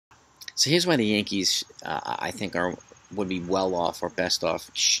So here's why the Yankees, I think, would be well off or best off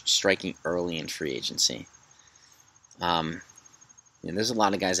striking early in free agency. There's a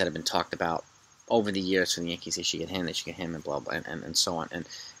lot of guys that have been talked about over the years for the Yankees. They should get him, and blah blah, and so on.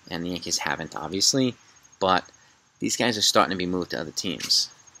 And the Yankees haven't, obviously, but these guys are starting to be moved to other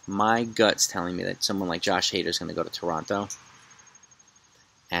teams. My gut's telling me that someone like Josh Hader is going to go to Toronto,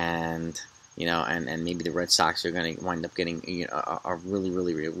 and maybe the Red Sox are going to wind up getting a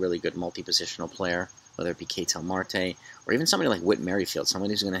really good multi-positional player, whether it be Ketel Marte or even somebody like Whit Merrifield,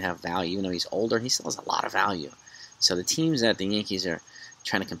 somebody who's going to have value. Even though he's older, he still has a lot of value. So the teams that the Yankees are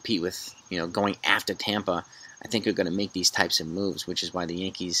trying to compete with, going after Tampa, I think are going to make these types of moves, which is why the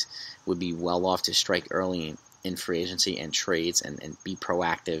Yankees would be well off to strike early in free agency and trades and be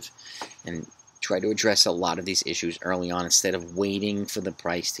proactive and try to address a lot of these issues early on instead of waiting for the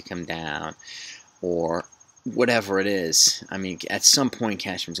price to come down or whatever it is. I mean, at some point,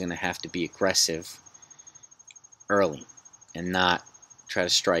 Cashman's going to have to be aggressive early and not try to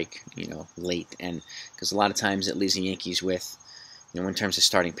strike, late. And because a lot of times it leaves the Yankees with, in terms of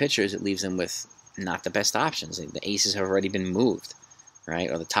starting pitchers, it leaves them with not the best options. The aces have already been moved,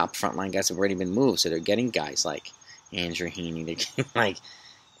 right? Or the top frontline guys have already been moved, so they're getting guys like Andrew Heaney. They're getting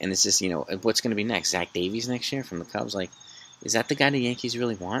and it's just, what's going to be next? Zach Davies next year from the Cubs? Is that the guy the Yankees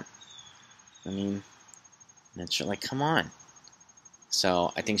really want? I mean, that's come on.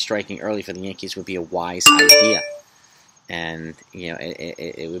 So I think striking early for the Yankees would be a wise idea. And,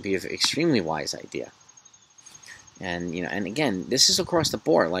 it would be an extremely wise idea. And, and again, this is across the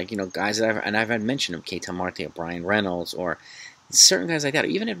board. Guys that I've had mentioned of Ketel Marte or Brian Reynolds or certain guys like that. Or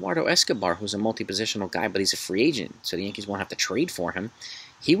even Eduardo Escobar, who's a multi-positional guy, but he's a free agent, so the Yankees won't have to trade for him.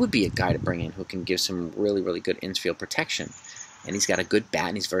 He would be a guy to bring in who can give some really good infield protection. And he's got a good bat,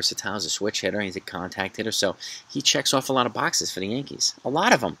 and he's versatile. He's a switch hitter. He's a contact hitter. So he checks off a lot of boxes for the Yankees. A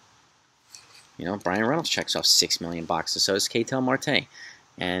lot of them. Brian Reynolds checks off 6 million boxes. So does Ketel Marte.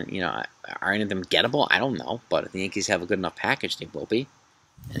 And, are any of them gettable? I don't know. But if the Yankees have a good enough package, they will be.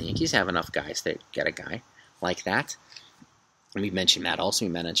 And the Yankees have enough guys to get a guy like that. And we mentioned Matt also.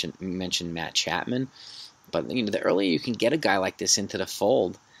 We mentioned Matt Chapman. But, the earlier you can get a guy like this into the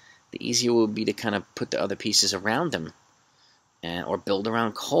fold, the easier it would be to kind of put the other pieces around him. Or build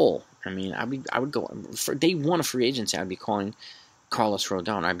around Cole. I mean, I would go for day one of free agency. I'd be calling Carlos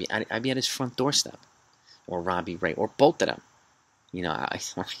Rodon. I'd be at his front doorstep, or Robbie Ray, or both of them. I'd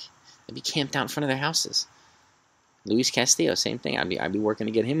be camped out in front of their houses. Luis Castillo, same thing. I'd be working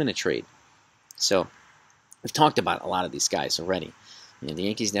to get him in a trade. So we've talked about a lot of these guys already. The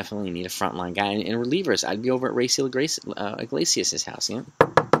Yankees definitely need a frontline guy. And relievers, I'd be over at Raciel Iglesias' house.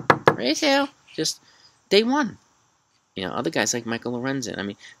 Raciel, just day one. Other guys like Michael Lorenzen. I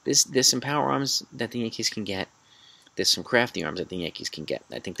mean, there's some power arms that the Yankees can get. There's some crafty arms that the Yankees can get.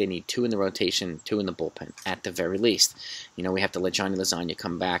 I think they need 2 in the rotation, 2 in the bullpen, at the very least. We have to let Johnny Lasagna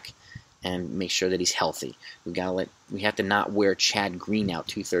come back and make sure that he's healthy. We have to not wear Chad Green out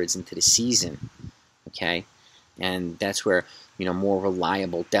 2/3 into the season. Okay? And that's where, more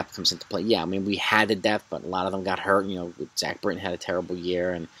reliable depth comes into play. Yeah, I mean, we had the depth, but a lot of them got hurt. Zach Britton had a terrible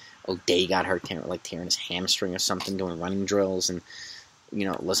year, and O'Day got hurt, tearing his hamstring or something, doing running drills, and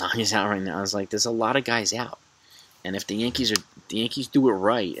Lasagna's out right now. I was like, there's a lot of guys out, and if the Yankees do it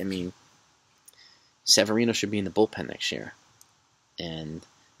right, I mean, Severino should be in the bullpen next year, and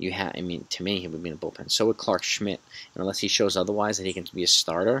to me, he would be in the bullpen. So would Clark Schmidt, and unless he shows otherwise that he can be a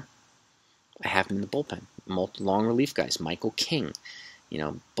starter, I have him in the bullpen. Long relief guys, Michael King,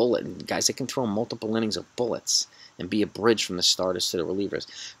 bullet guys that can throw multiple innings of bullets and be a bridge from the starters to the relievers.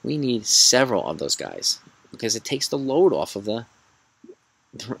 We need several of those guys because it takes the load off of the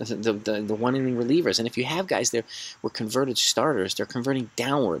one-inning relievers. And if you have guys there were converted starters, they're converting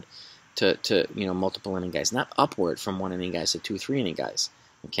downward to multiple inning guys, not upward from 1-inning guys to 2-3-inning guys.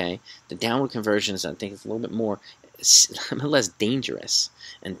 Okay, the downward conversions, I think, is a little bit less dangerous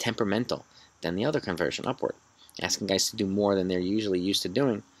and temperamental than the other conversion upward. Asking guys to do more than they're usually used to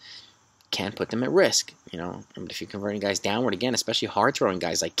doing can put them at risk. If you're converting guys downward again, especially hard-throwing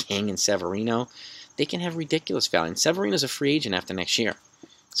guys like King and Severino, they can have ridiculous value. And Severino's a free agent after next year.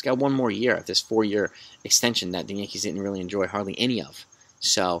 He's got one more year of this 4-year extension that the Yankees didn't really enjoy hardly any of.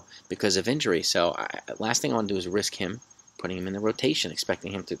 So, because of injury. So, last thing I want to do is risk him, putting him in the rotation,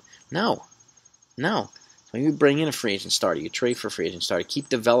 expecting him to... No. When you bring in a free agent starter, you trade for a free agent starter, keep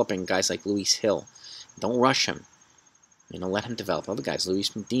developing guys like Luis Hill. Don't rush him. Let him develop. Other guys,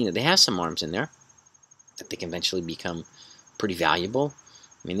 Luis Medina, they have some arms in there that they can eventually become pretty valuable.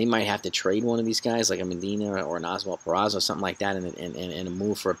 I mean, they might have to trade one of these guys, like a Medina or an Oswald Peraza or something like that, in a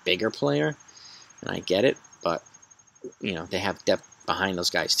move for a bigger player. And I get it, but, they have depth behind those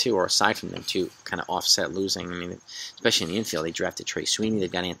guys too, or aside from them to kind of offset losing. I mean, especially in the infield, they drafted Trey Sweeney,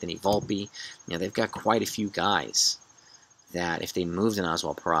 they've got Anthony Volpe. They've got quite a few guys that if they moved in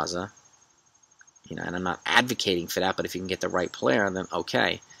Oswald Peraza, and I'm not advocating for that, but if you can get the right player, then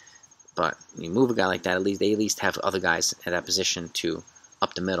okay. But you move a guy like that, they at least have other guys at that position to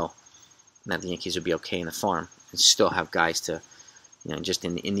up the middle. And that the Yankees would be okay in the farm and still have guys to, just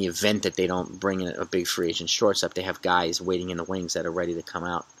in the event that they don't bring in a big free agent shortstop, they have guys waiting in the wings that are ready to come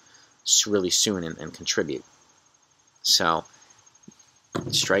out really soon and contribute. So,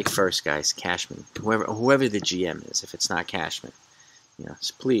 strike first, guys. Cashman, whoever the GM is, if it's not Cashman,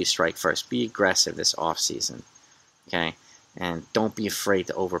 please strike first. Be aggressive this offseason, okay? And don't be afraid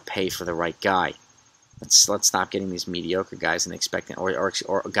to overpay for the right guy. Let's stop getting these mediocre guys and expecting, or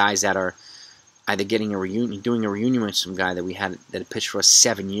guys that are either doing a reunion with some guy that pitched for us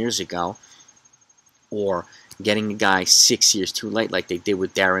 7 years ago, or getting a guy 6 years too late, like they did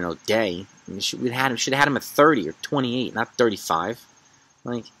with Darren O'Day. I mean, should have had him at 30 or 28, not 35.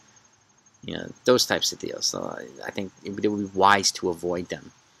 Those types of deals. So I think it would be wise to avoid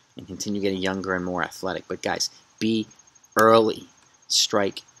them and continue getting younger and more athletic. But guys, be early.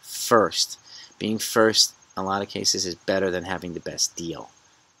 Strike first. Being first, in a lot of cases, is better than having the best deal.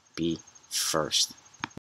 Be first.